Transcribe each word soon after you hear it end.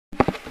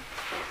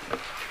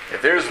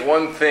If there's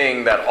one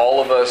thing that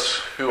all of us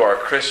who are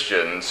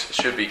Christians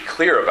should be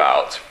clear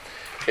about,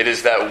 it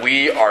is that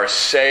we are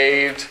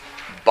saved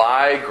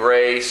by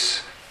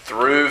grace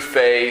through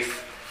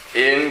faith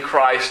in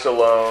Christ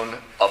alone,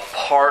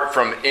 apart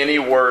from any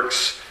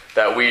works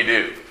that we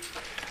do.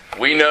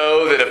 We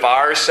know that if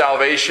our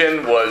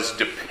salvation was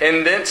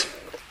dependent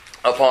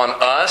upon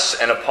us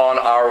and upon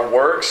our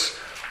works,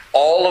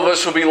 all of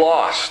us will be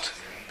lost,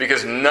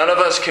 because none of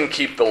us can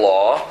keep the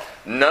law.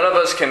 None of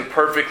us can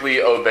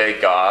perfectly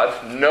obey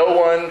God. No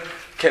one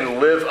can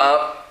live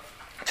up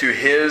to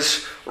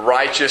His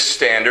righteous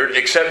standard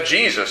except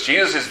Jesus.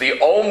 Jesus is the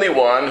only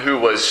one who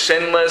was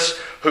sinless,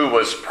 who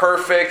was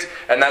perfect,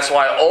 and that's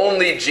why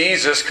only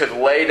Jesus could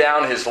lay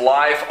down His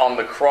life on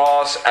the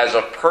cross as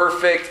a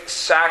perfect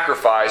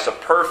sacrifice, a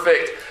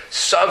perfect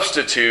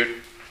substitute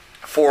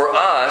for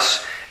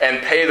us,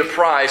 and pay the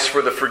price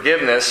for the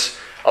forgiveness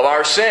of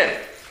our sin.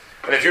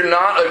 And if you're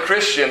not a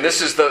Christian,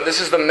 this is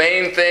the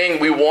main thing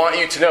we want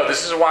you to know.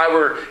 This is why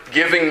we're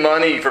giving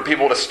money for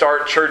people to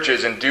start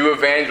churches and do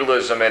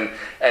evangelism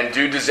and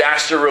do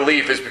disaster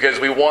relief, is because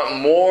we want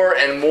more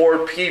and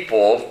more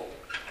people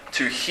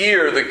to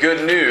hear the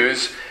good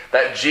news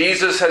that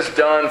Jesus has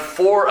done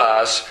for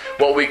us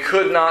what we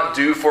could not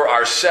do for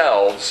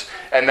ourselves,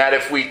 and that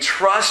if we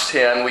trust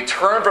Him, we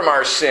turn from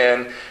our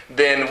sin,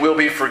 then we'll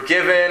be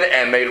forgiven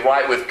and made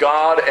right with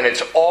God, and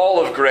it's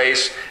all of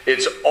grace.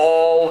 It's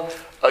all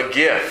a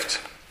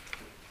gift.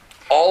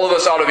 All of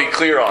us ought to be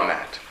clear on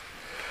that.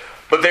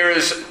 But there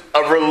is a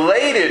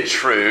related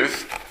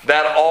truth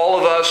that all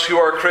of us who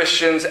are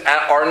Christians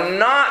are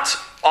not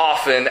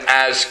often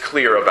as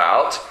clear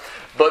about,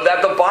 but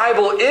that the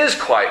Bible is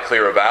quite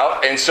clear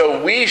about, and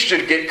so we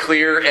should get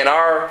clear in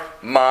our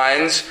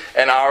minds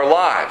and our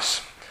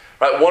lives.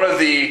 Right? One of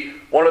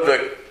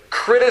the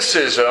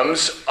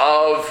criticisms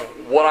of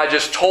what I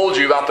just told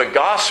you about the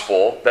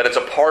gospel, that it's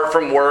apart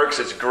from works,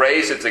 it's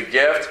grace, it's a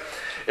gift,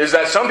 is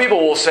that some people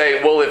will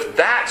say, well, if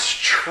that's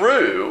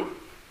true,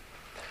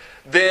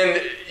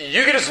 then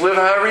you can just live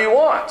however you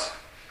want.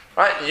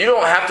 Right? You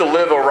don't have to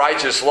live a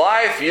righteous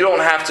life. You don't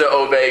have to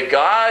obey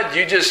God.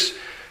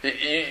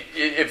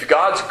 If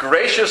God's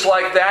gracious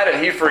like that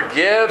and He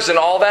forgives and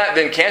all that,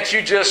 then can't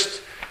you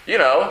just,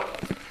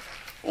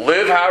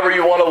 live however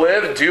you want to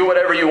live, do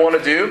whatever you want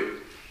to do?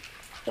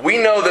 We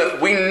know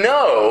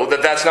that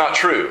that's not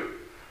true.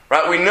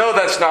 Right? We know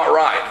that's not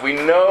right. We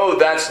know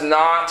that's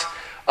not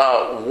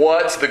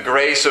what the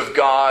grace of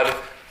God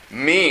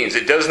means.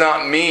 It does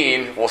not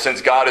mean, well,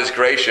 since God is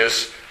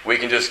gracious, we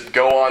can just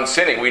go on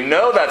sinning. We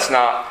know that's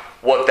not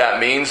what that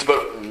means, but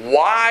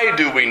why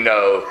do we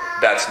know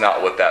that's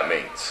not what that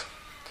means?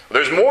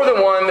 There's more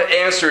than one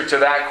answer to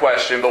that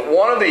question, but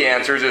one of the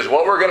answers is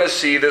what we're going to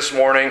see this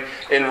morning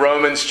in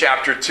Romans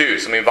chapter 2.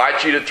 So I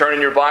invite you to turn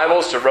in your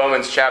Bibles to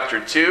Romans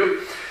chapter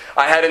 2.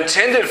 I had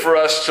intended for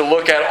us to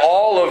look at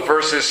all of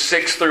verses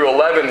 6 through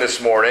 11 this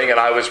morning, and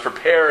I was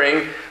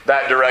preparing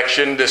that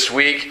direction this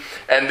week.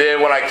 And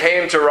then when I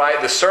came to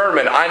write the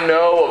sermon, I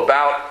know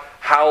about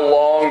how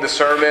long the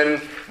sermon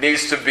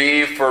needs to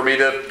be for me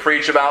to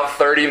preach about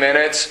 30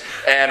 minutes.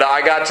 And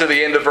I got to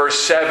the end of verse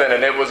 7,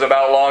 and it was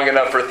about long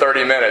enough for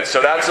 30 minutes.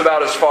 So that's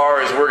about as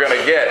far as we're going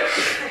to get.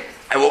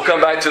 And we'll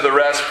come back to the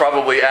rest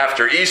probably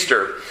after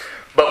Easter.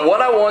 But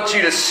what I want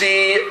you to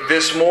see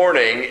this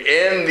morning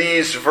in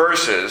these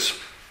verses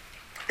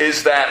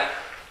is that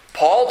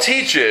Paul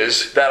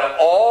teaches that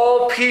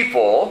all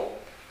people,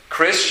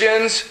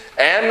 Christians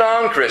and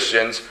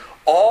non-Christians,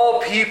 all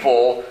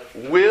people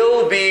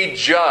will be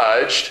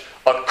judged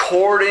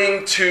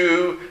according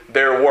to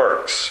their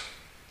works.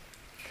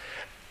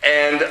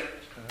 And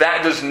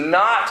that does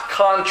not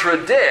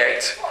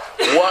contradict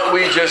what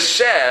we just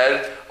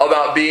said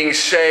about being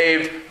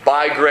saved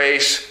by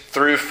grace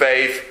through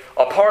faith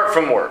apart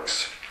from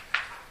works.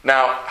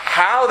 Now,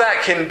 how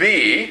that can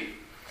be,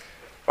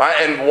 right,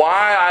 and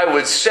why I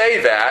would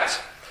say that,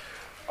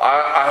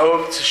 I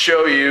hope to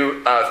show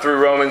you through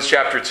Romans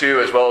chapter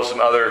 2 as well as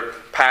some other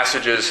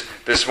passages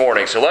this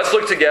morning. So let's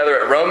look together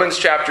at Romans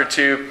chapter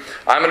 2.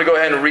 I'm going to go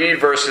ahead and read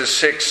verses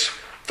 6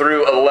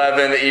 through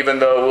 11, even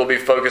though we'll be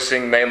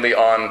focusing mainly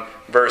on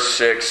verse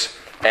 6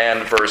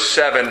 and verse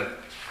 7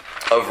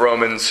 of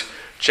Romans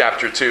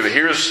chapter 2.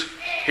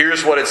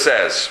 Here's what it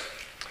says.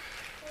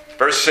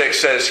 Verse 6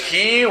 says,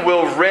 "He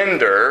will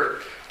render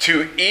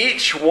to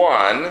each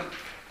one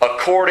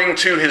according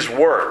to his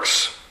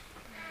works.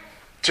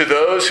 To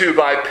those who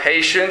by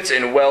patience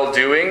and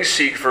well-doing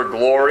seek for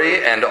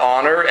glory and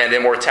honor and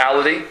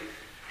immortality,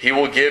 He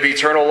will give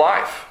eternal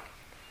life.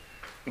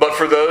 But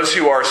for those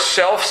who are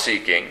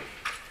self-seeking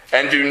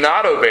and do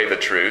not obey the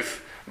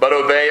truth, but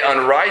obey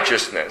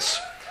unrighteousness,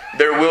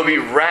 there will be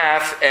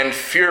wrath and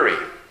fury.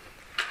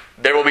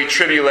 There will be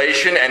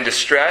tribulation and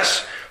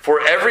distress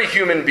for every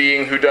human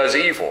being who does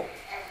evil,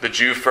 the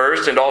Jew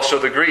first and also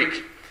the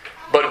Greek,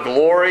 but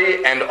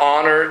glory and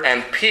honor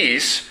and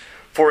peace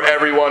for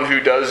everyone who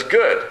does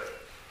good,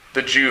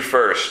 the Jew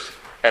first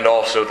and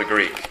also the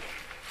Greek.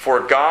 For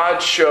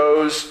God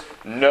shows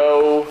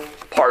no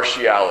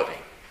partiality."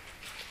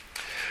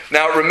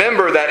 Now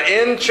remember that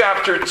in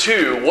chapter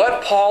 2,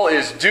 what Paul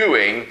is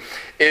doing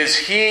is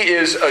he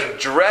is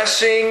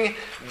addressing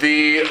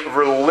the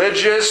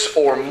religious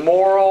or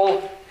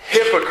moral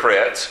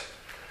hypocrite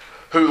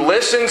who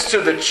listens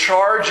to the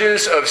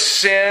charges of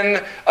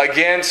sin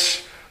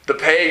against the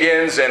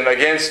pagans and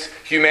against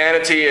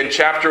humanity in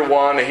chapter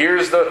 1.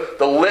 Here's the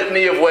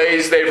litany of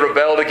ways they've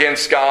rebelled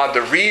against God,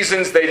 the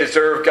reasons they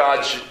deserve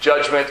God's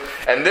judgment.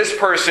 And this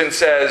person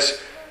says,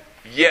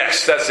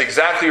 yes, that's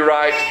exactly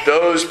right.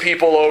 Those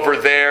people over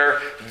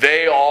there,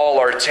 they all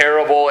are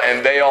terrible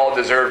and they all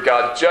deserve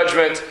God's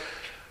judgment,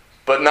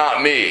 but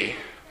not me.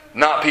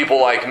 Not people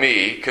like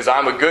me, because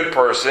I'm a good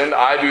person.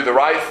 I do the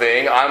right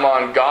thing. I'm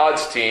on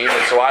God's team,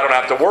 and so I don't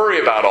have to worry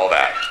about all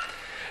that.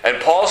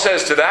 And Paul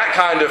says to that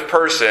kind of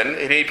person,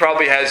 and he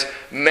probably has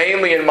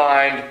mainly in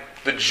mind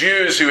the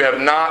Jews who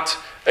have not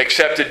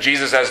accepted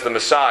Jesus as the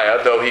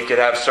Messiah, though he could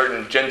have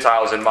certain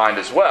Gentiles in mind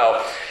as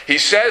well. He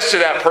says to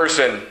that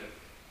person,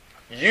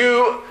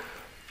 you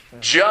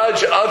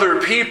judge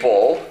other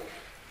people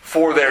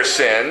for their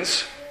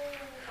sins,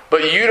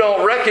 but you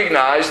don't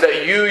recognize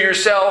that you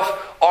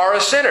yourself are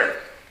a sinner.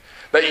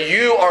 That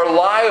you are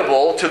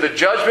liable to the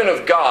judgment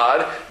of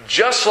God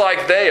just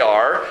like they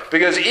are,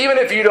 because even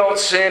if you don't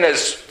sin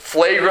as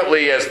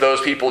flagrantly as those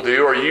people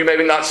do, or you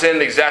maybe not sin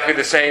in exactly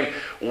the same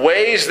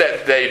ways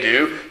that they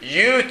do,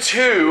 you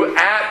too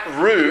at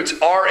root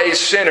are a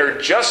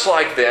sinner just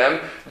like them,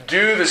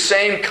 do the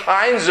same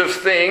kinds of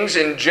things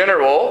in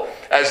general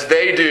as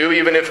they do,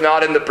 even if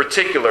not in the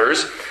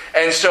particulars.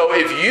 And so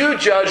if you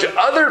judge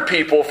other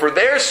people for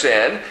their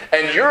sin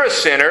and you're a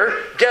sinner,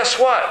 guess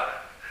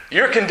what?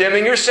 You're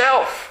condemning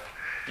yourself.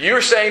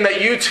 You're saying that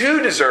you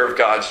too deserve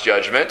God's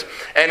judgment.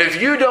 And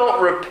if you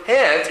don't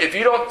repent, if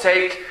you don't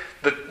take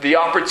the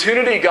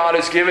opportunity God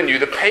has given you,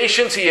 the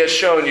patience He has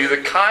shown you,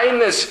 the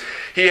kindness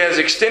He has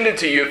extended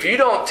to you, if you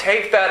don't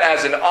take that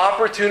as an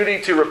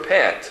opportunity to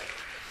repent,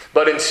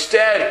 but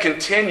instead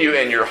continue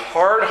in your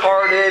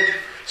hard-hearted,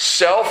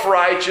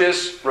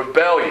 self-righteous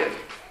rebellion,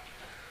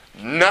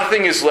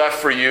 nothing is left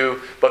for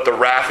you but the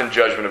wrath and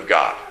judgment of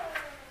God.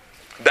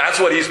 That's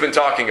what he's been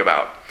talking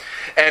about.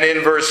 And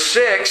in verse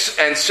 6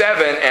 and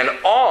 7 and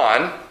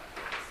on,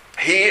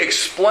 he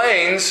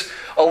explains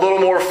a little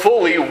more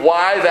fully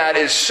why that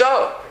is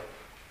so.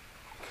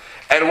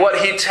 And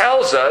what he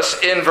tells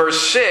us in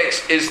verse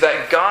 6 is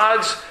that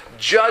God's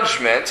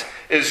judgment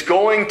is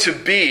going to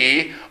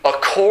be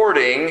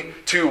according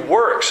to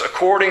works,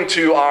 according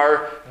to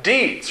our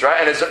deeds, right?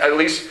 And as at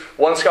least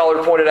one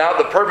scholar pointed out,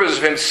 the purpose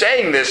of him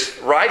saying this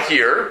right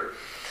here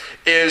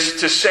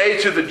is to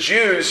say to the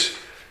Jews,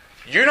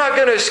 you're not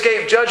going to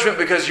escape judgment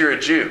because you're a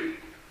Jew.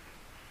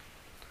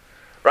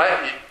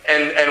 Right?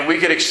 And we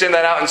could extend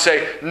that out and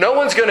say, no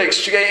one's going to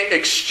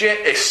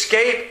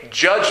escape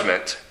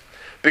judgment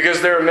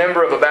because they're a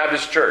member of a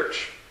Baptist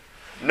church.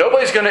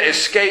 Nobody's going to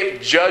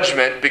escape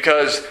judgment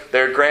because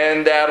their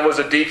granddad was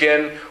a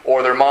deacon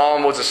or their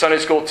mom was a Sunday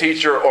school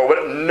teacher or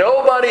what.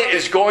 Nobody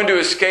is going to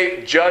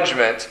escape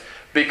judgment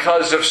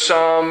because of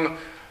some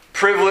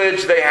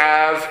privilege they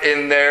have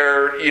in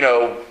their,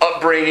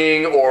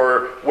 upbringing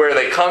or where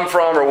they come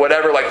from or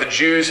whatever. Like the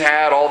Jews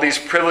had all these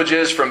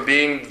privileges from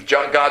being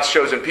God's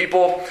chosen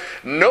people.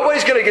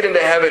 Nobody's going to get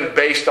into heaven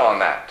based on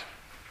that.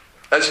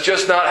 That's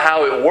just not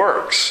how it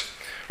works.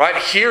 Right?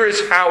 Here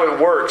is how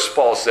it works,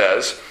 Paul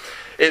says.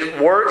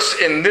 It works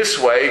in this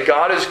way.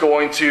 God is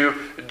going to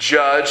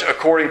judge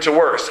according to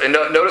works. And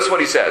notice what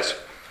he says.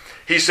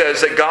 He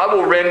says that God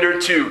will render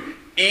to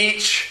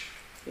each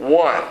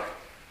one.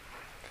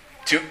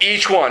 To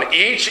each one.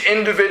 Each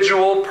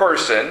individual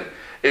person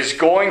is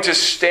going to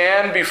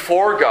stand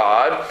before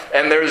God,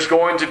 and there's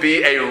going to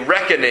be a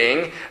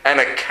reckoning and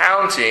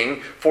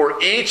accounting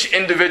for each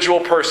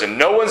individual person.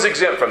 No one's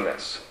exempt from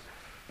this.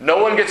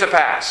 No one gets a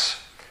pass.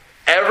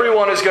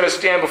 Everyone is going to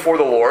stand before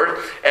the Lord,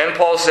 and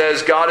Paul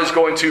says God is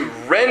going to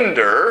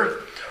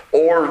render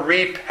or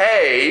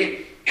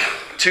repay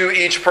to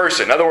each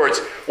person. In other words,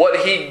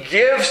 what he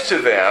gives to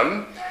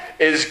them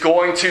is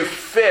going to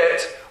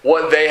fit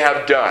what they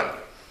have done.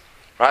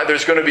 Right?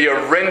 There's going to be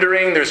a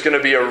rendering, there's going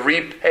to be a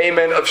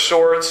repayment of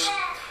sorts.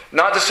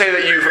 Not to say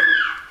that you've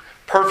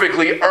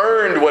perfectly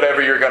earned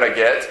whatever you're going to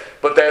get,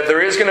 but that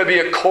there is going to be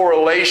a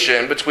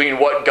correlation between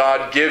what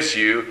God gives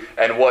you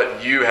and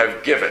what you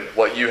have given,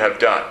 what you have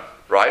done.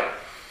 Right?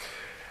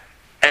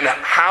 And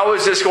how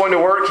is this going to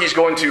work? He's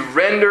going to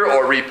render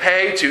or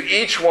repay to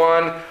each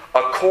one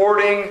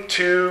according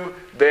to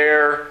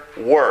their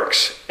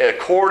works,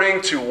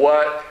 according to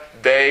what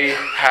they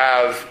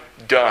have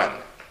done.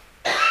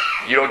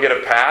 You don't get a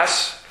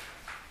pass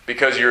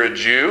because you're a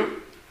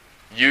Jew.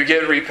 You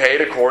get repaid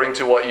according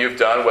to what you've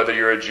done, whether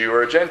you're a Jew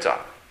or a Gentile.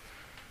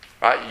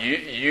 Right?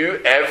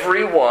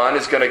 Everyone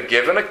is going to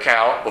give an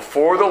account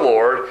before the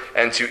Lord,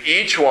 and to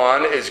each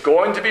one is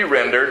going to be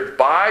rendered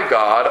by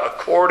God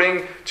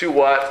according to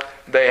what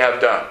they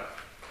have done.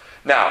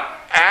 Now,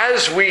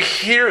 as we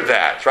hear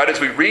that, right,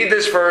 as we read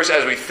this verse,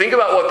 as we think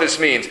about what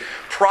this means,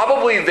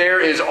 probably there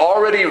is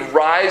already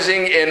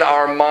rising in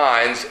our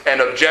minds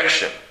an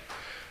objection.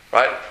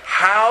 Right?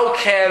 How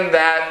can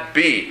that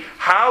be?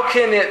 How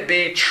can it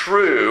be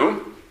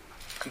true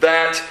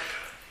that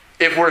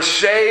if we're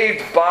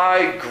saved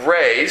by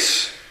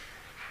grace,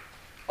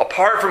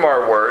 apart from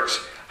our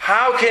works,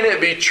 how can it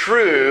be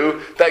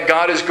true that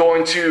God is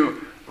going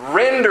to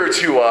render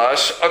to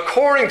us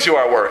according to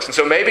our works? And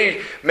so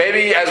maybe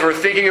as we're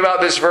thinking about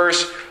this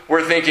verse,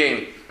 we're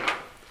thinking,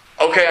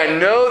 okay, I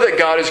know that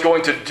God is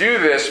going to do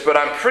this, but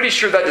I'm pretty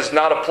sure that does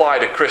not apply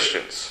to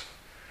Christians.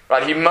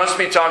 Right? He must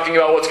be talking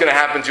about what's going to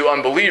happen to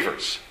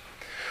unbelievers.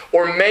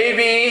 Or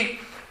maybe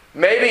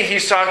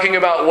he's talking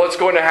about what's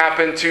going to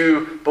happen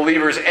to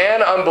believers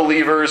and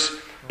unbelievers,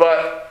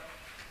 but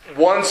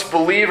once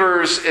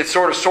believers, it's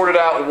sort of sorted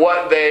out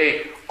what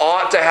they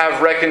ought to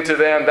have reckoned to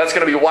them, that's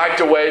going to be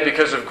wiped away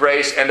because of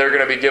grace, and they're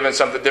going to be given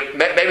something different.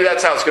 Maybe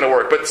that's how it's going to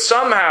work. But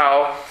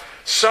somehow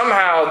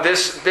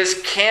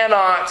this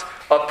cannot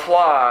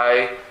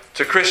apply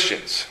to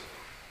Christians.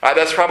 Right?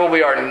 That's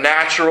probably our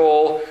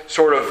natural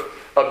sort of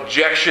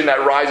objection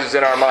that rises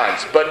in our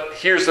minds. But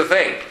here's the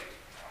thing.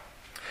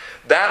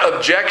 That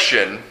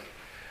objection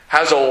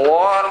has a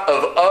lot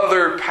of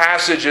other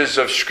passages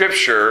of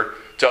Scripture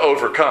to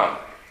overcome.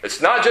 It's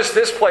not just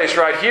this place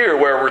right here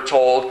where we're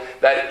told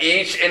that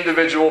each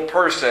individual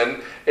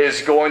person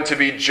is going to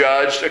be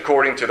judged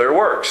according to their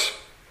works.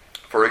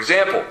 For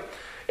example,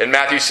 in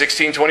Matthew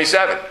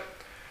 16:27,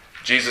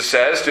 Jesus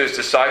says to his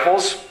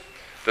disciples,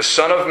 "The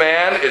Son of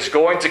Man is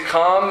going to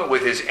come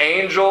with his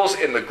angels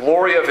in the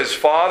glory of his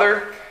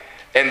Father,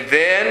 and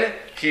then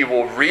he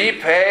will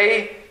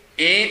repay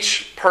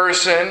each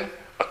person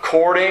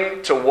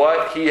according to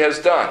what he has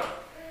done."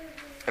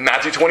 In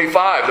Matthew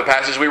 25, the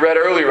passage we read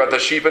earlier about the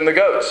sheep and the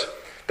goats,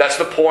 that's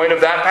the point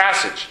of that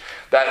passage.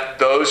 That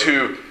those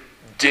who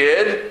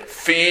did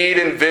feed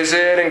and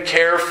visit and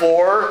care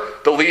for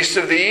the least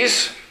of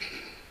these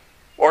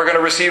are going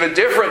to receive a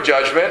different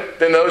judgment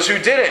than those who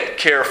didn't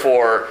care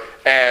for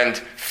and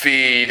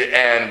feed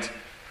and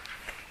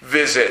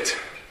visit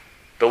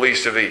the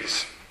least of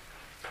these.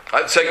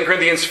 2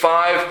 Corinthians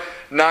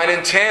 5:9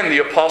 and 10, the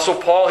Apostle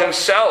Paul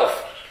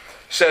himself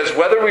says,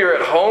 "Whether we are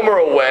at home or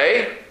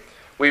away,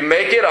 we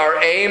make it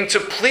our aim to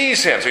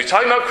please him." So he's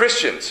talking about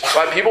Christians,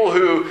 right? People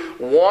who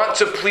want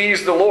to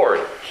please the Lord.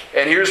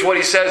 And here's what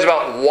he says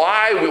about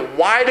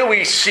why do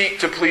we seek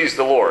to please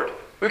the Lord?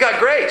 We've got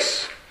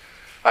grace.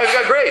 We've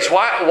got grace.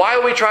 Why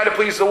do we try to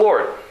please the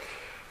Lord?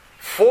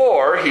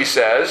 "For," he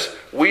says,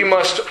 "we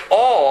must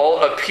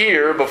all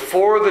appear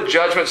before the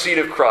judgment seat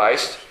of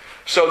Christ,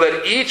 so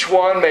that each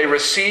one may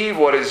receive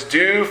what is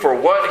due for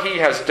what he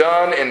has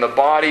done in the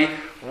body,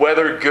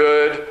 whether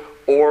good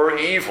or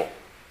evil."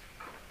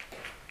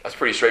 That's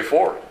pretty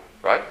straightforward,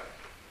 right?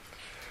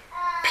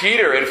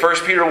 Peter, in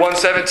 1 Peter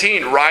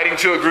 1:17, writing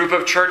to a group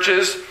of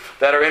churches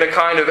that are in a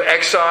kind of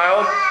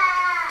exile,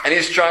 and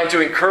he's trying to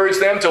encourage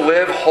them to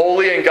live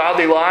holy and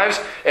godly lives.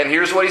 And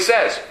here's what he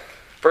says.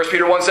 1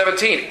 Peter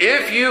 1:17,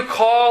 "If you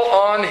call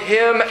on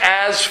him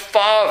as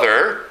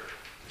Father,"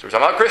 so we're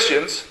talking about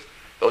Christians,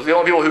 those are the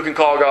only people who can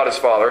call God as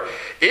Father.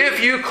 "If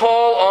you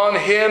call on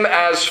him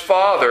as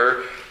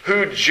Father,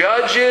 who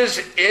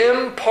judges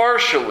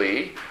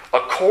impartially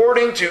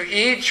according to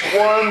each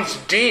one's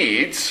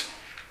deeds,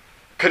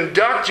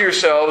 conduct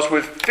yourselves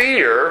with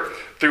fear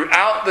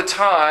throughout the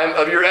time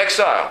of your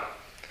exile."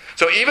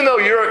 So even though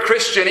you're a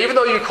Christian, even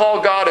though you call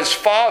God as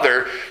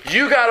Father,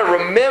 you got to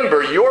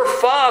remember your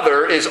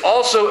Father is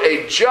also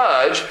a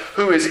judge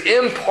who is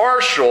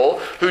impartial,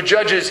 who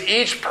judges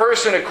each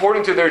person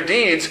according to their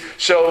deeds.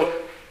 So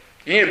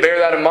you need to bear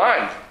that in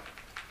mind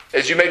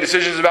as you make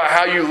decisions about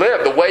how you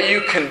live. The way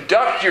you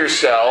conduct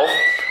yourself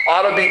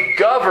ought to be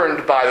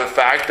governed by the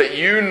fact that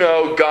you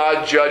know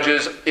God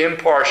judges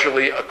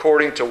impartially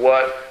according to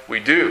what we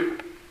do.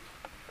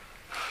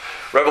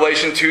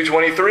 Revelation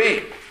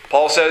 2:23.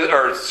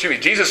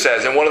 Jesus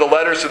says in one of the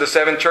letters to the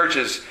 7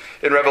 churches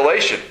in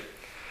Revelation,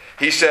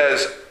 he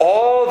says,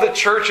 "All the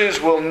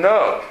churches will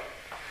know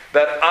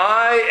that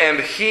I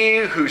am he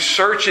who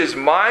searches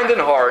mind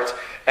and heart,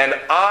 and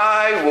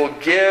I will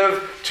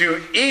give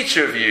to each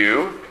of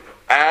you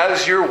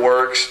as your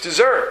works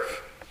deserve."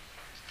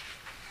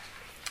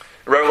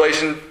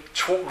 Revelation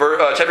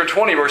chapter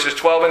 20, verses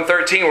 12 and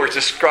 13, where it's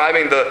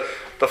describing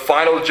the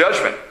final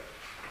judgment.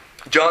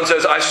 John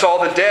says, "I saw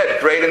the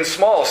dead, great and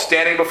small,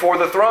 standing before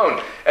the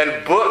throne,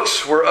 and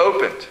books were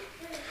opened.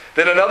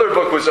 Then another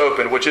book was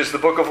opened, which is the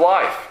book of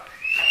life.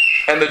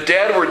 And the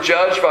dead were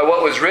judged by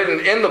what was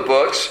written in the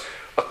books,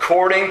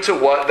 according to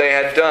what they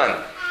had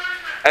done.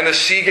 And the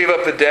sea gave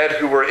up the dead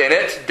who were in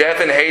it. Death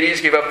and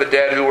Hades gave up the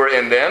dead who were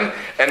in them.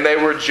 And they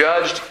were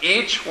judged,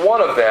 each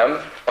one of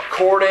them,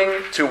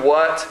 according to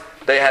what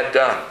they had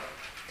done."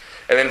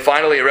 And then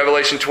finally,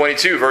 Revelation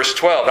 22, verse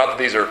 12. Not that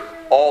these are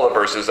all the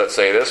verses that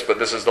say this, but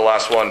this is the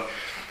last one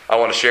I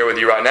want to share with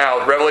you right now.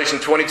 Revelation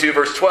 22,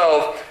 verse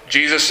 12,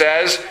 Jesus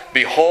says,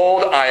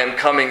 "Behold, I am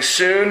coming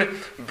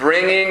soon,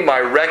 bringing my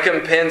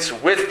recompense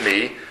with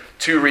me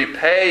to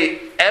repay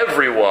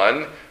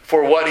everyone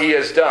for what he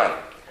has done."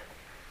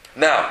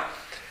 Now,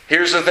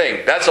 here's the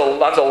thing. That's a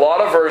lot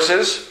of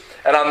verses,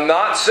 And I'm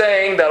not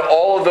saying that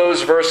all of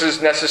those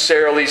verses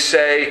necessarily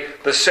say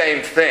the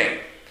same thing.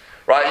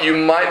 Right? You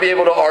might be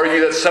able to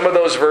argue that some of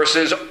those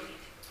verses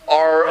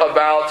are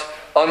about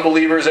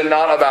unbelievers and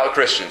not about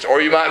Christians.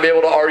 Or you might be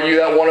able to argue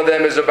that one of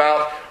them is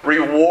about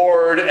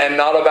reward and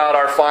not about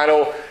our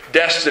final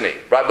destiny.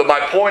 Right? But my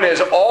point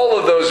is, all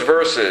of those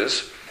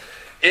verses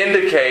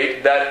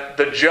indicate that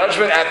the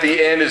judgment at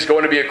the end is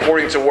going to be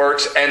according to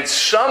works, and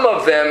some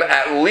of them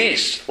at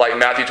least, like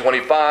Matthew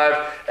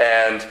 25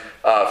 and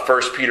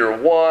 1 Peter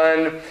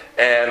 1,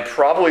 and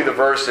probably the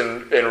verse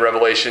in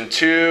Revelation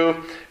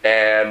 2,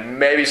 and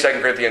maybe 2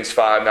 Corinthians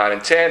 5, 9,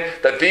 and 10,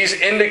 that these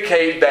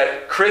indicate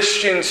that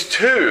Christians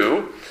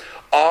too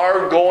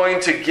are going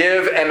to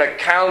give an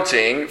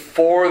accounting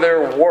for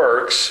their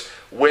works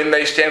when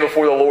they stand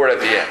before the Lord at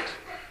the end.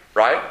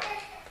 Right?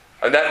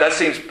 And that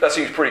seems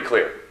pretty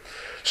clear.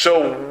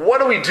 So what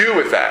do we do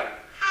with that?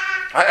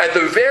 At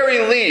the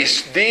very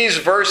least, these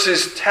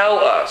verses tell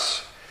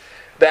us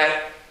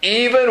that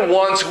even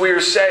once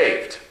we're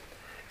saved,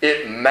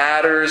 it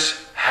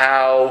matters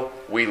how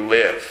we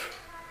live.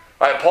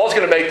 Right, Paul's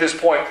going to make this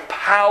point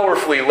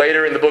powerfully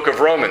later in the book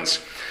of Romans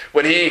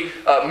when he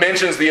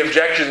mentions the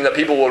objection that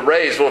people will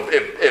raise. Well,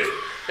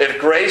 if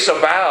grace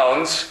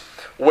abounds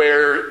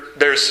where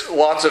there's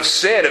lots of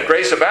sin, if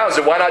grace abounds,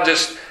 then why not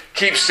just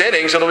keep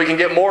sinning so that we can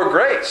get more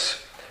grace?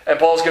 And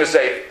Paul's going to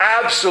say,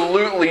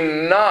 absolutely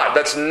not.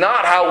 That's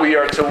not how we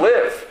are to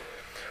live.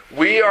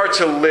 We are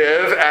to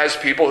live as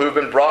people who've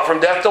been brought from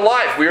death to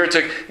life. We are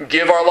to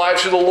give our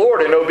lives to the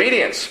Lord in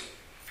obedience.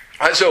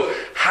 And so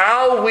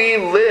how we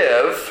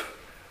live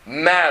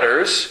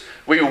matters.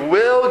 We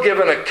will give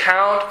an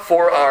account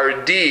for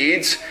our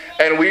deeds,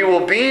 and we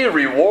will be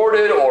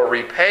rewarded or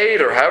repaid,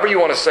 or however you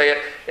want to say it,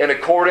 in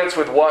accordance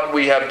with what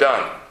we have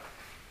done.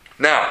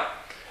 Now,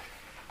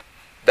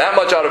 that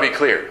much ought to be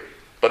clear.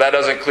 But that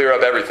doesn't clear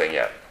up everything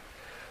yet.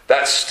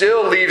 That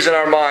still leaves in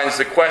our minds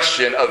the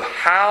question of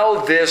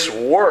how this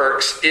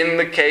works in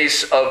the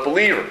case of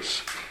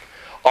believers.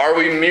 Are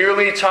we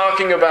merely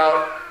talking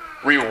about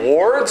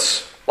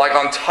rewards, like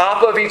on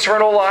top of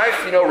eternal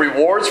life? You know,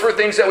 rewards for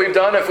things that we've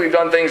done if we've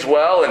done things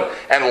well,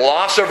 and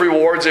loss of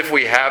rewards if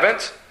we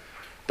haven't?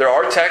 There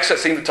are texts that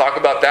seem to talk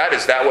about that.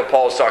 Is that what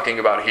Paul is talking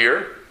about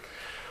here?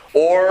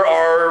 Or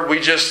are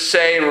we just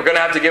saying we're going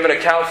to have to give an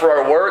account for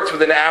our works, but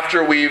then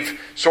after we've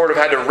sort of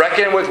had to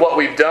reckon with what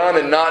we've done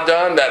and not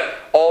done, that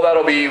all that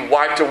will be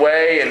wiped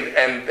away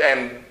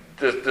and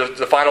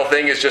the final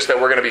thing is just that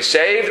we're going to be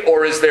saved?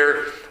 Or is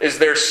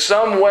there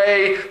some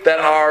way that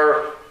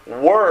our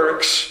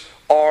works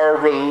are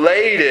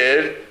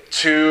related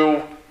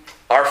to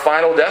our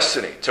final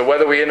destiny, to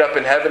whether we end up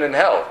in heaven and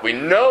hell? We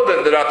know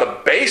that they're not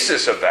the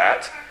basis of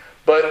that,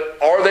 but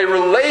are they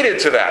related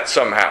to that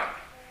somehow?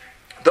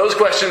 Those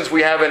questions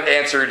we haven't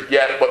answered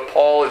yet, but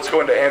Paul is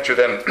going to answer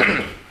them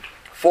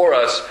for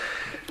us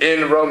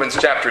in Romans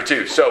chapter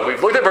 2. So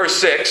we've looked at verse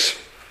 6.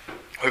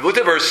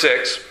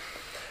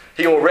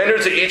 He will render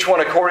to each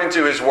one according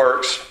to his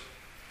works.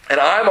 And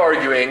I'm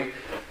arguing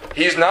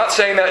he's not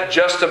saying that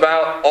just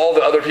about all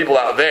the other people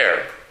out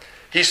there.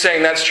 He's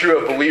saying that's true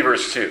of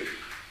believers too.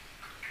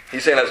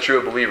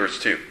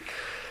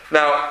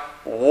 Now,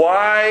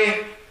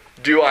 why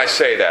do I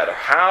say that? Or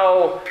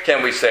how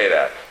can we say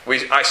that?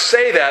 I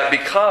say that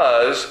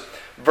because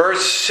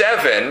verse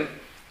 7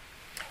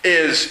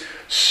 is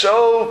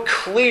so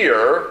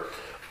clear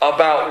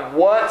about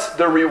what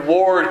the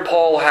reward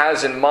Paul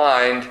has in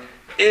mind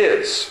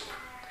is.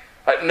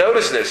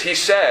 Notice this. He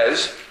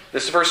says,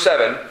 this is verse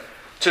 7,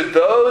 to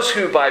those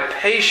who by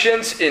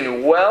patience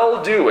in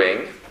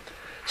well-doing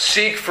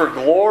seek for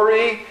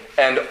glory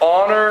and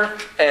honor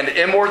and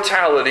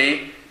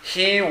immortality,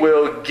 he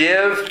will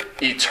give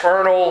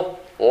eternal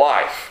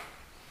life.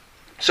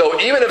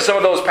 So even if some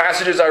of those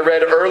passages I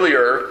read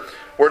earlier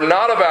were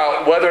not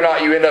about whether or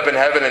not you end up in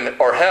heaven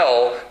or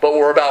hell, but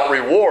were about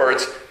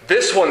rewards,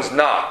 this one's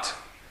not.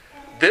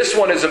 This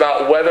one is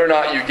about whether or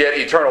not you get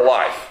eternal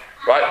life.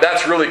 Right?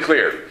 That's really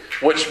clear,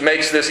 which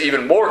makes this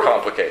even more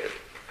complicated.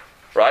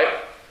 Right?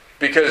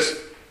 Because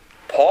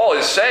Paul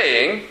is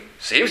saying,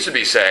 seems to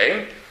be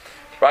saying,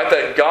 right,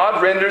 that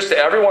God renders to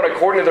everyone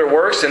according to their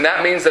works, and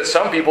that means that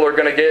some people are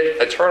going to get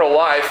eternal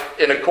life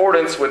in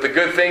accordance with the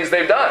good things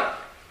they've done.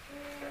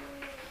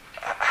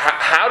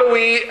 How do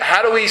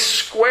we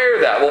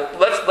square that? Well,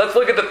 let's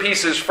look at the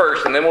pieces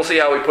first, and then we'll see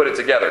how we put it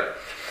together.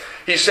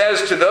 He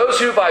says, to those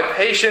who by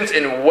patience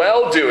in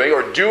well-doing,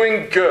 or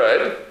doing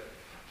good,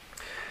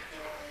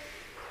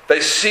 they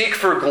seek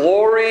for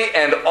glory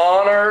and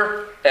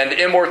honor and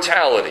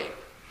immortality.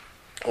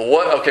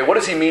 What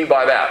does he mean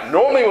by that?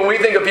 Normally when we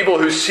think of people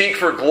who seek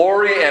for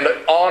glory and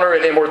honor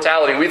and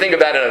immortality, we think of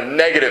that in a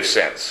negative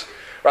sense.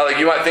 Right? Like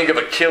you might think of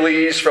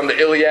Achilles from the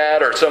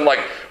Iliad, or some like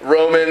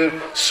Roman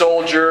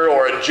soldier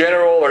or a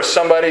general or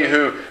somebody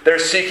who they're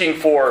seeking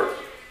for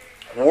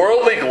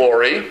worldly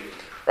glory,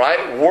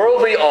 right?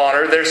 Worldly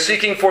honor. They're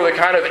seeking for the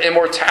kind of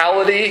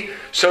immortality,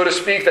 so to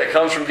speak, that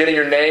comes from getting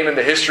your name in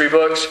the history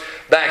books,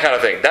 that kind of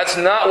thing. That's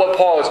not what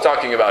Paul is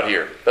talking about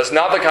here. That's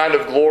not the kind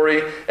of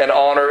glory and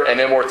honor and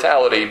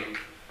immortality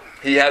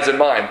he has in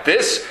mind.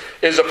 This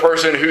is a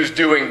person who's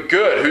doing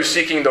good, who's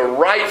seeking the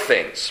right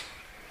things.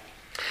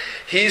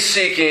 He's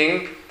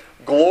seeking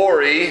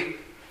glory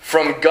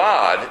from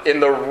God in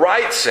the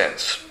right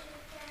sense.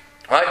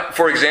 Right?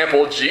 For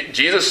example,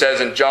 Jesus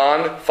says in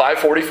John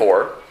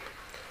 5:44,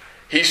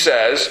 he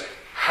says,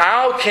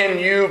 "How can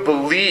you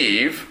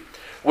believe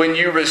when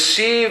you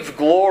receive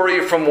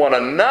glory from one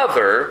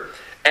another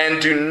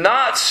and do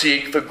not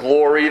seek the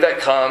glory that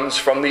comes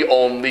from the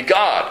only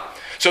God?"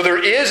 So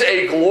there is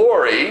a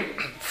glory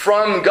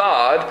from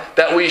God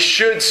that we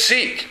should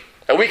seek.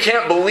 And we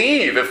can't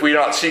believe if we're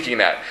not seeking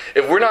that.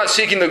 If we're not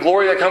seeking the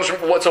glory that comes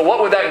from... So what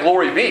would that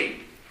glory be?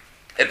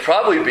 It'd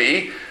probably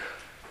be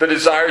the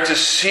desire to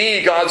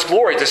see God's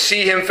glory, to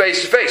see Him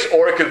face to face.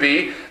 Or it could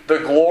be the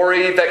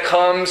glory that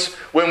comes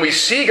when we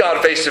see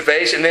God face to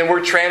face and then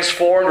we're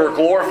transformed or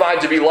glorified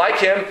to be like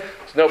Him.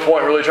 There's no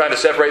point really trying to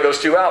separate those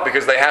two out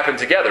because they happen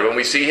together. When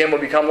we see Him, we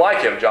become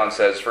like Him, John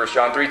says, 1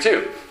 John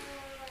 3:2.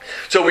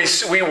 So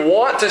we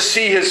want to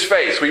see His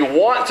face. We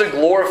want to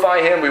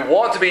glorify Him. We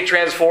want to be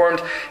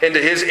transformed into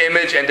His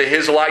image and to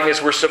His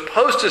likeness. We're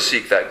supposed to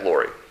seek that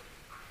glory.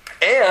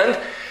 And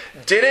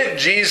didn't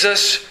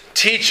Jesus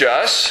teach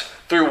us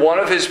through one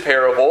of His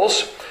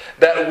parables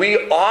that we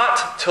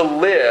ought to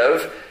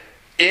live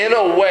in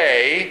a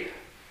way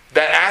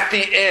that at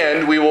the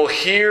end we will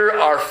hear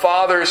our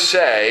Father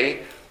say,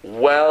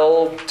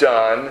 "Well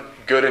done,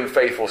 good and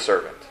faithful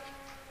servant."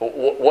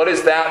 What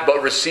is that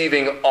but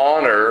receiving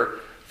honor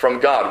from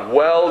God?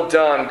 Well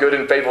done, good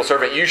and faithful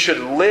servant. You should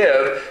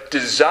live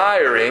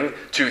desiring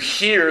to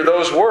hear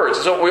those words.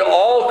 So we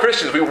all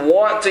Christians, we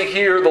want to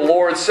hear the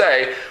Lord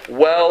say,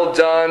 "Well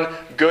done,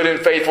 good and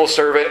faithful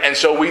servant." And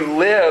so we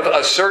live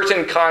a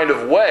certain kind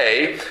of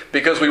way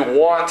because we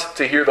want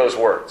to hear those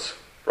words.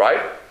 Right?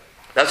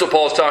 That's what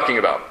Paul's talking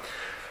about.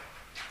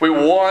 We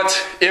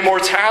want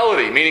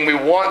immortality, meaning we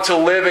want to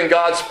live in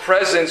God's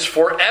presence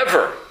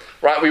forever.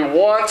 Right? We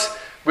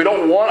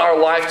don't want our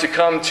life to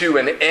come to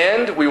an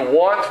end. We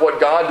want what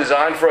God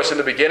designed for us in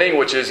the beginning,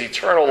 which is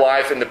eternal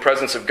life in the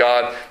presence of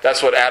God.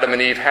 That's what Adam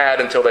and Eve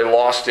had until they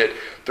lost it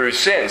through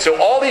sin. So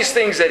all these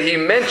things that he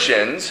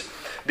mentions,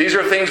 these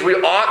are things we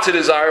ought to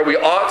desire, we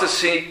ought to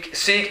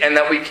seek, and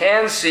that we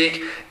can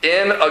seek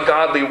in a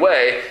godly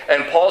way.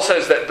 And Paul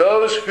says that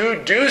those who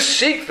do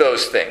seek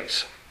those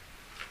things,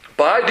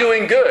 by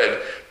doing good,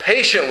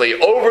 patiently,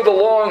 over the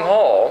long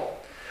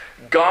haul,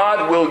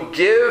 God will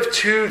give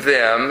to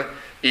them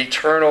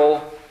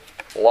eternal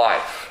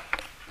life.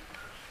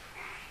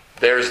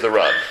 There's the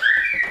rub,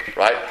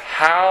 right?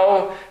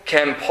 How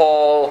can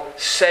Paul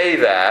say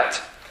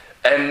that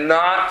and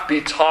not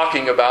be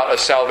talking about a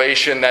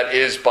salvation that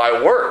is by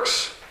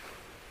works?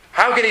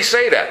 How can he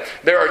say that?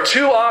 There are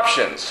two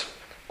options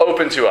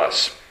open to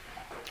us.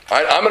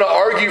 Right? I'm going to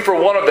argue for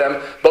one of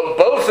them, but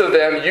both of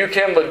them you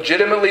can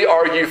legitimately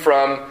argue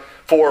from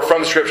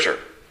Scripture.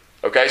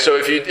 Okay, so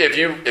if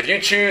you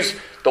choose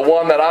the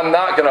one that I'm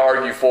not going to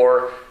argue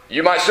for,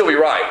 you might still be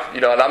right,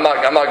 and I'm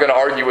not going to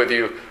argue with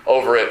you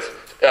over it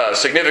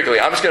significantly.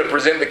 I'm just going to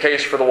present the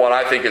case for the one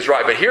I think is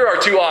right. But here are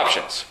two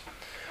options.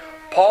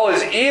 Paul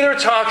is either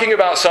talking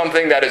about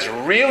something that is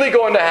really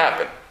going to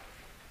happen,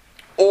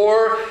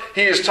 or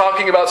he is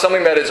talking about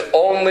something that is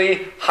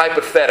only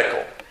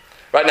hypothetical.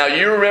 Right now,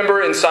 you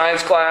remember in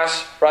science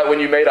class, right, when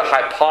you made a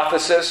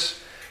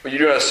hypothesis, when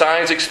you're doing a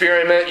science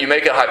experiment, you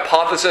make a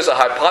hypothesis. A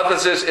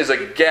hypothesis is a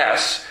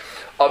guess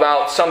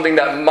about something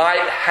that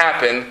might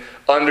happen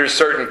under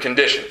certain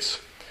conditions.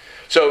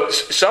 So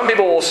some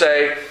people will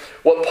say,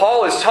 what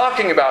Paul is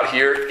talking about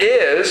here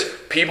is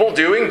people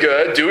doing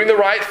good, doing the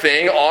right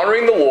thing,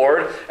 honoring the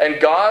Lord, and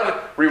God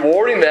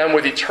rewarding them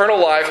with eternal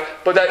life,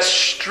 but that's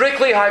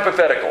strictly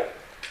hypothetical.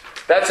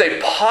 That's a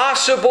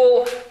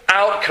possible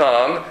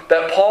outcome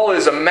that Paul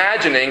is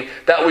imagining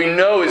that we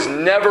know is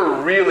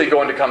never really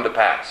going to come to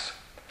pass.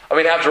 I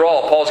mean, after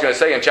all, Paul's going to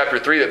say in chapter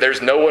 3 that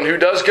there's no one who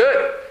does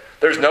good.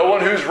 There's no one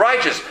who's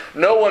righteous.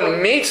 No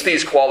one meets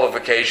these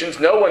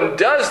qualifications. No one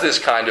does this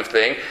kind of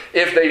thing.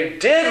 If they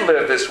did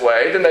live this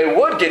way, then they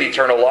would get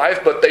eternal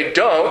life, but they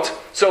don't,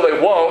 so they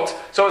won't.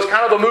 So it's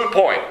kind of a moot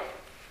point.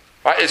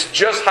 Right? It's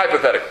just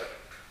hypothetical.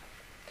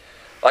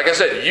 Like I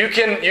said, you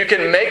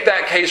can make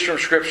that case from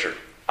Scripture.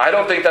 I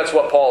don't think that's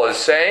what Paul is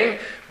saying,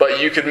 but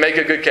you could make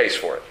a good case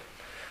for it.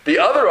 The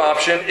other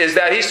option is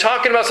that he's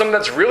talking about something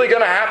that's really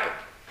going to happen.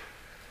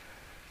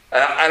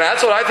 And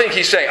that's what I think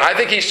he's saying. I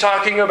think he's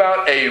talking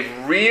about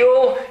a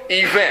real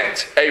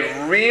event,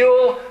 a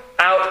real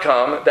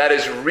outcome that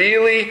is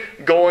really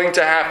going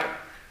to happen.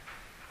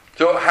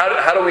 So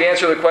how do we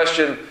answer the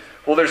question,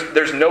 well,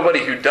 there's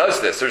nobody who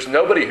does this. There's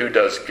nobody who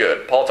does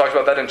good. Paul talks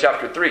about that in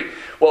chapter 3.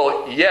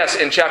 Well, yes,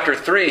 in chapter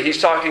 3, he's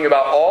talking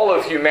about all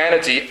of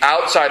humanity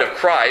outside of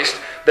Christ.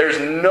 There's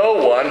no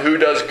one who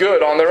does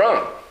good on their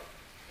own.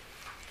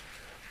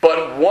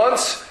 But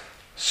once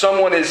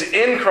someone is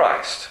in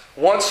Christ,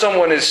 once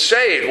someone is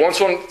saved,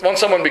 once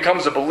someone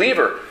becomes a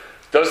believer,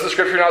 does the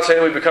Scripture not say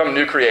that we become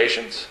new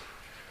creations?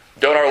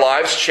 Don't our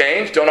lives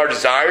change? Don't our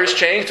desires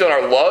change? Don't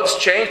our loves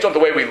change? Doesn't the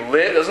way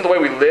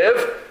we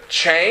live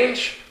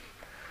change?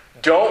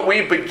 Don't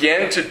we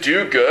begin to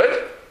do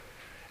good?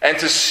 and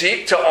to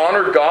seek to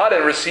honor God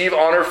and receive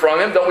honor from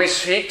Him? Don't we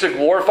seek to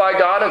glorify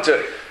God and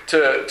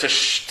to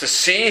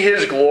see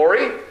His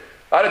glory,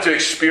 right? And to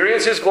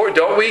experience His glory?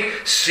 Don't we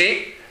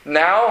seek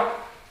now,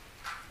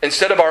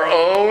 instead of our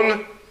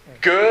own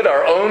good,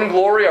 our own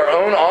glory, our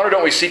own honor,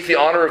 don't we seek the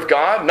honor of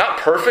God? Not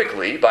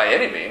perfectly by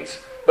any means,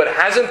 but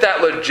hasn't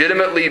that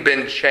legitimately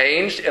been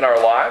changed in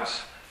our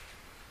lives?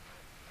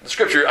 The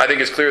Scripture, I think,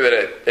 is clear that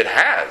it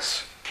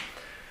has.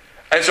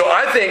 And so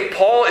I think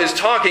Paul is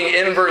talking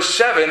in verse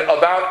 7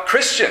 about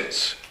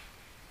Christians.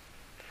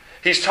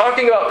 He's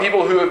talking about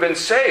people who have been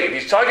saved.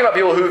 He's talking about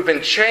people who have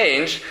been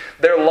changed.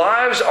 Their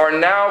lives are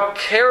now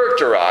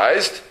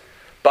characterized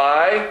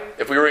by,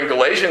 if we were in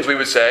Galatians, we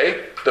would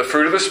say, the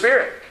fruit of the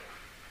Spirit.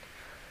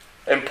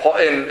 And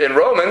in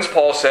Romans,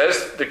 Paul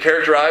says they're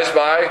characterized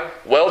by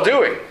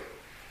well-doing,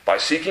 by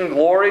seeking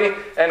glory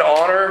and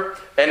honor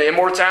and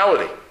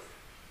immortality.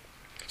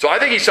 So I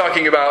think he's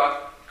talking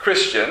about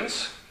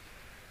Christians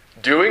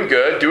doing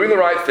good, doing the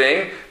right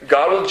thing.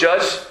 God will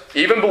judge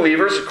even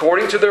believers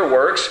according to their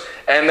works,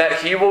 and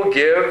that He will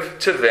give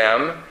to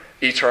them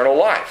eternal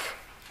life.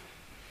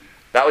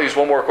 That leaves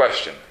one more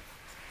question.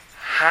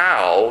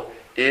 How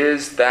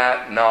is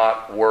that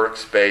not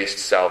works-based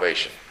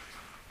salvation?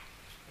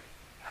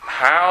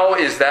 How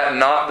is that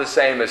not the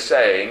same as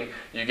saying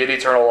you get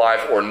eternal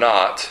life or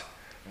not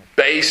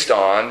based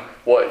on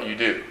what you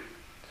do?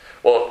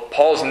 Well,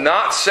 Paul's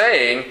not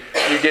saying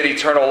you get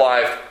eternal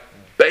life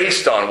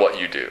based on what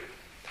you do.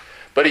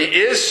 But he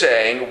is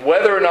saying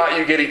whether or not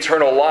you get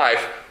eternal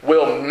life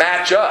will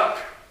match up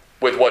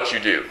with what you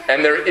do.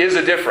 And there is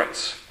a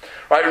difference.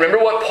 Right? Remember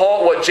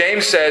what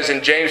James says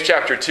in James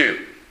chapter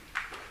 2.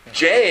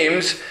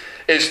 James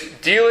is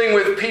dealing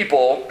with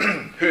people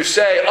who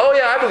say, oh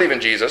yeah, I believe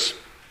in Jesus.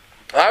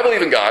 I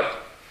believe in God.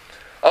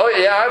 Oh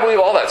yeah, I believe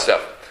all that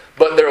stuff.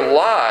 But their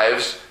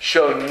lives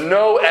show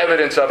no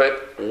evidence of it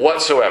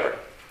whatsoever.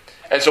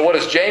 And so what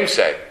does James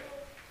say?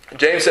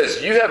 James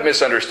says, you have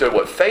misunderstood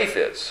what faith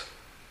is.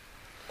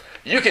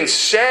 You can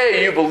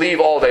say you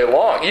believe all day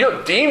long. You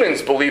know,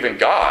 demons believe in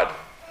God,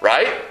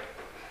 right?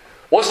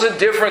 What's the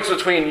difference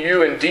between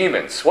you and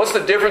demons? What's the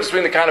difference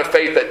between the kind of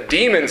faith that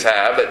demons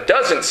have that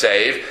doesn't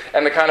save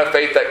and the kind of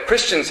faith that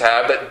Christians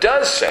have that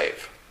does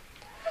save?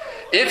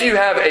 If you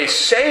have a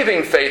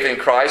saving faith in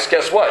Christ,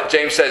 guess what?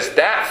 James says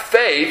that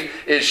faith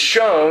is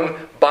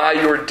shown by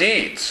your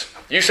deeds.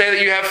 You say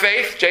that you have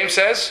faith, James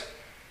says?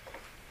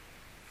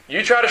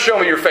 You try to show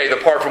me your faith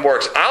apart from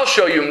works. I'll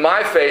show you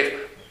my faith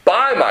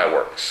by my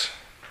works.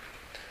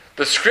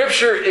 The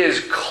Scripture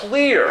is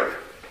clear,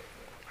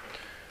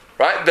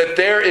 right, that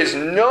there is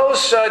no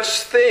such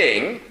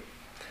thing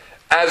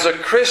as a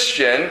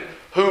Christian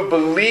who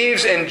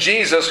believes in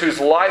Jesus, whose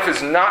life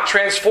is not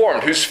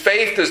transformed, whose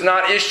faith does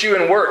not issue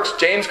in works.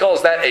 James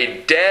calls that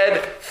a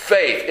dead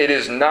faith. It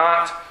is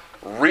not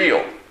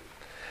real.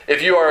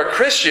 If you are a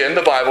Christian,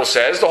 the Bible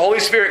says, the Holy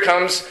Spirit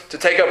comes to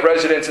take up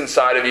residence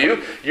inside of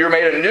you. You're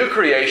made a new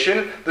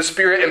creation. The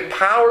Spirit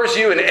empowers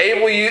you,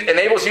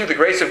 enables you, the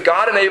grace of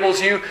God enables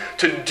you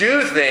to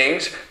do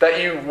things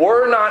that you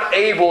were not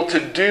able to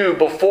do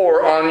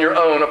before on your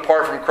own,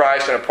 apart from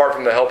Christ and apart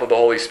from the help of the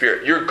Holy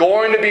Spirit. You're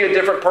going to be a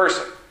different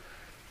person.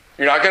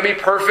 You're not going to be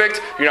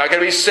perfect. You're not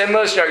going to be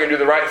sinless. You're not going to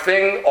do the right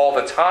thing all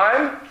the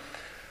time.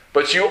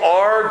 But you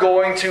are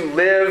going to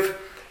live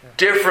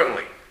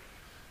differently.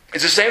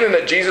 It's the same thing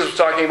that Jesus was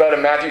talking about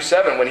in Matthew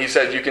 7 when he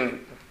said you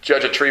can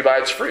judge a tree by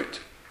its fruit.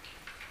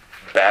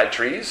 Bad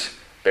trees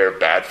bear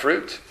bad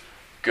fruit.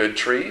 Good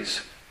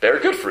trees bear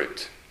good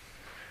fruit.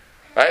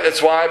 Right?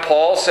 That's why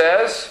Paul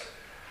says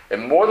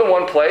in more than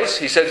one place,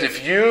 he says,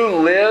 if you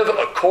live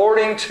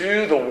according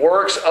to the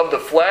works of the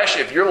flesh,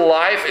 if your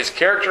life is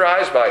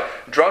characterized by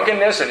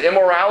drunkenness and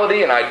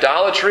immorality and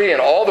idolatry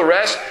and all the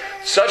rest,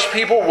 such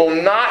people will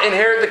not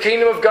inherit the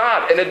kingdom of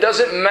God. And it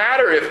doesn't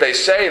matter if they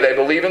say they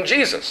believe in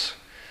Jesus.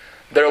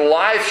 Their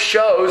life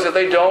shows that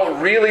they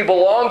don't really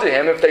belong to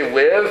Him if they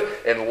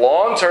live in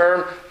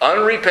long-term,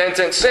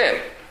 unrepentant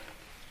sin.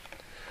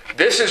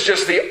 This is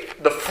just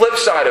the flip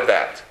side of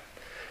that.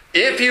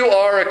 If you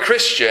are a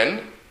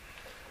Christian,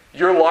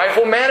 your life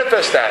will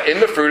manifest that in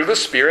the fruit of the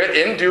Spirit,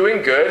 in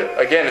doing good.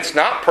 Again, it's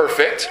not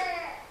perfect.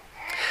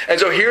 And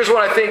so here's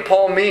what I think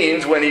Paul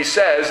means when he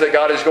says that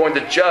God is going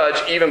to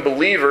judge even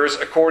believers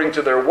according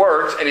to their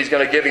works, and He's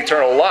going to give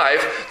eternal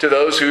life to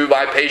those who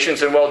by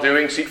patience and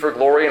well-doing seek for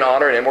glory and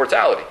honor and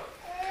immortality.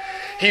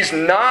 He's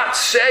not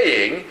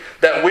saying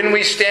that when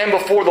we stand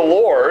before the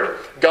Lord,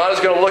 God is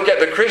going to look at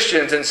the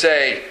Christians and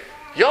say,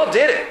 y'all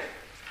did it.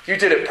 You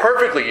did it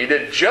perfectly. You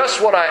did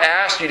just what I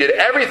asked. You did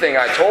everything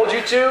I told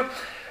you to.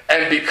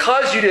 And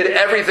because you did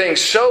everything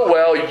so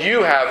well,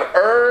 you have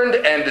earned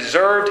and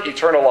deserved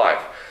eternal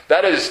life.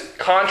 That is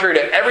contrary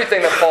to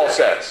everything that Paul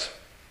says.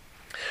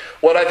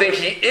 What I think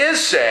he is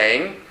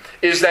saying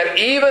is that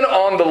even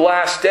on the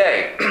last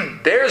day,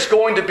 there's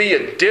going to be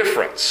a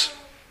difference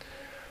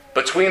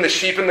between the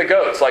sheep and the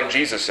goats, like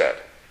Jesus said.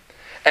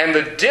 And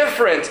the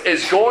difference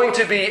is going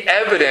to be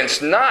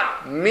evidenced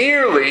not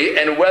merely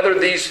in whether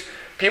these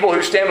people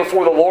who stand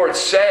before the Lord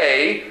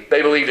say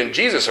they believe in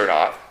Jesus or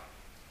not,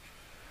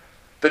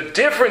 The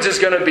difference is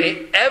going to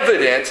be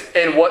evident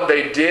in what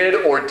they did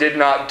or did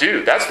not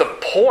do. That's the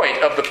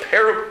point of the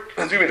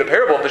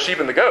parable of the sheep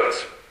and the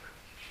goats.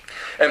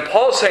 And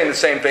Paul's saying the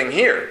same thing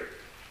here.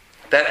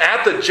 That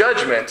at the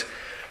judgment,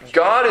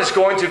 God is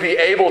going to be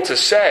able to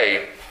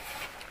say,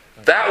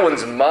 that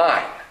one's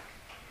mine.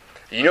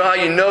 You know how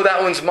you know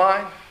that one's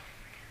mine?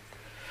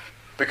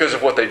 Because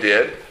of what they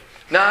did.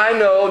 Now I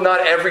know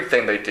not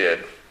everything they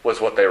did was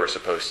what they were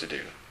supposed to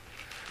do.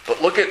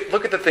 But look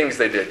at the things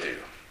they did do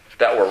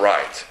that were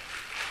right.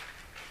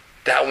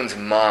 That one's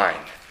mine.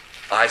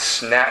 I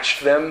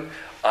snatched them.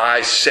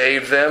 I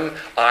saved them.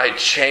 I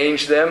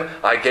changed them.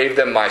 I gave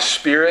them my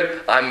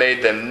spirit. I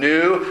made them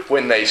new.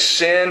 When they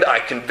sinned, I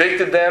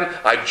convicted them.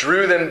 I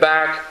drew them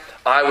back.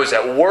 I was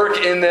at work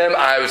in them.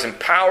 I was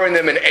empowering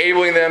them,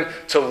 enabling them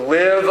to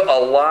live a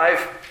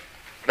life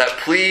that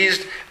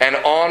pleased and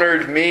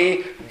honored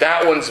me.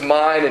 That one's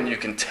mine, and you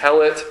can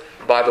tell it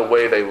by the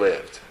way they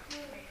lived.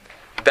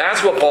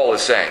 That's what Paul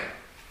is saying.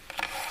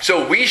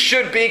 So we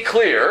should be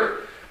clear,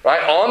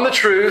 right, on the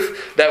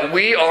truth that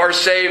we are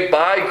saved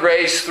by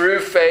grace through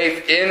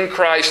faith in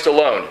Christ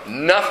alone.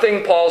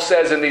 Nothing Paul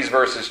says in these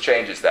verses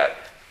changes that.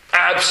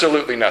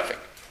 Absolutely nothing.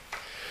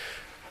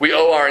 We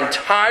owe our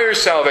entire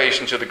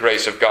salvation to the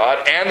grace of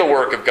God and the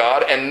work of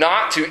God, and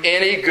not to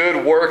any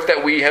good work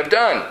that we have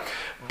done.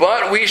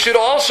 But we should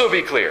also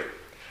be clear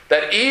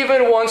that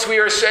even once we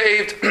are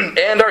saved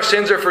and our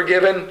sins are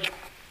forgiven,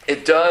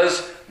 it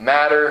does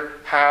matter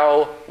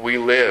how we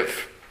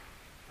live.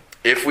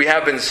 If we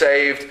have been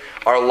saved,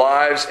 our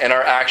lives and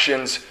our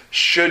actions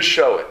should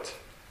show it,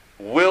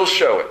 will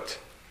show it.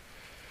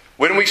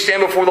 When we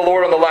stand before the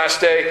Lord on the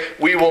last day,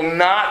 we will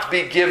not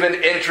be given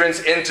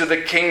entrance into the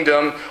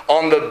kingdom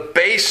on the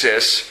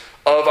basis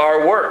of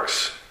our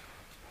works.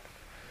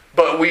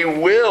 But we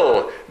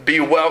will be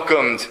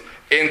welcomed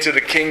into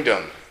the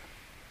kingdom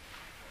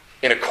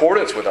in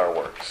accordance with our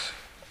works.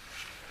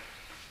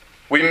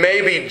 We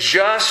may be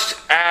just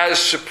as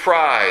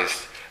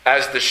surprised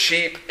as the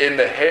sheep in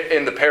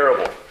the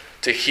parable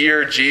to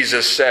hear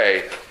Jesus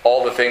say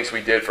all the things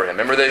we did for him.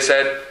 Remember they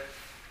said,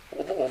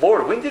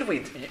 Lord, when did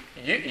we...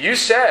 You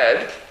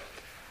said,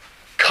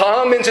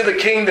 come into the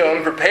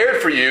kingdom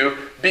prepared for you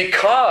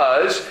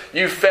because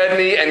you fed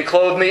me and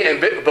clothed me,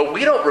 but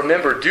we don't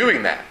remember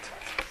doing that.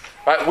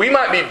 Right? We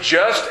might be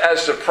just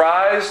as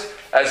surprised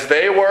as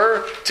they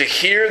were to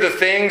hear the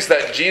things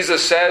that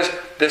Jesus says,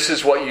 this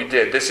is what you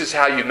did. This is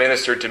how you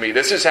ministered to me.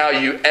 This is how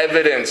you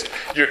evidenced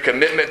your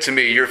commitment to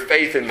me, your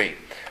faith in me.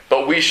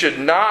 But we should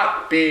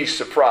not be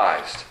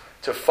surprised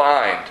to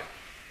find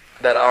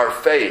that our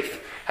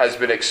faith has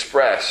been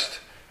expressed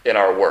in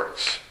our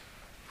works.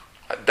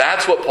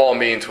 That's what Paul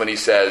means when he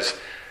says,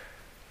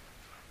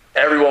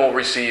 everyone will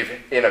receive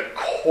in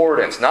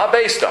accordance, not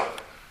based on.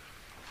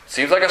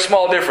 Seems like a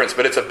small difference,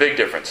 but it's a big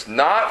difference.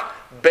 Not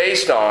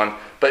based on,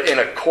 but in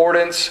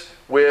accordance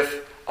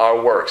with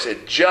our works.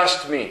 It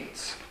just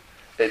means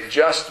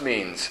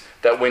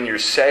that when you're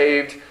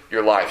saved,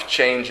 your life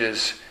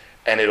changes,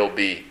 and it'll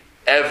be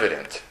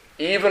evident.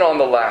 Even on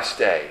the last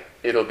day,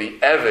 it'll be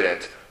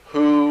evident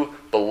who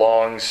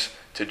belongs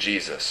to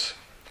Jesus,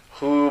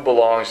 who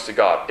belongs to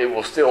God. It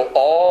will still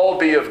all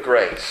be of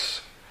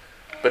grace,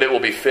 but it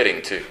will be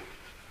fitting too,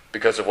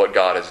 because of what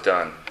God has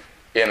done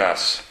in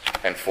us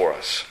and for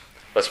us.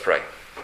 Let's pray.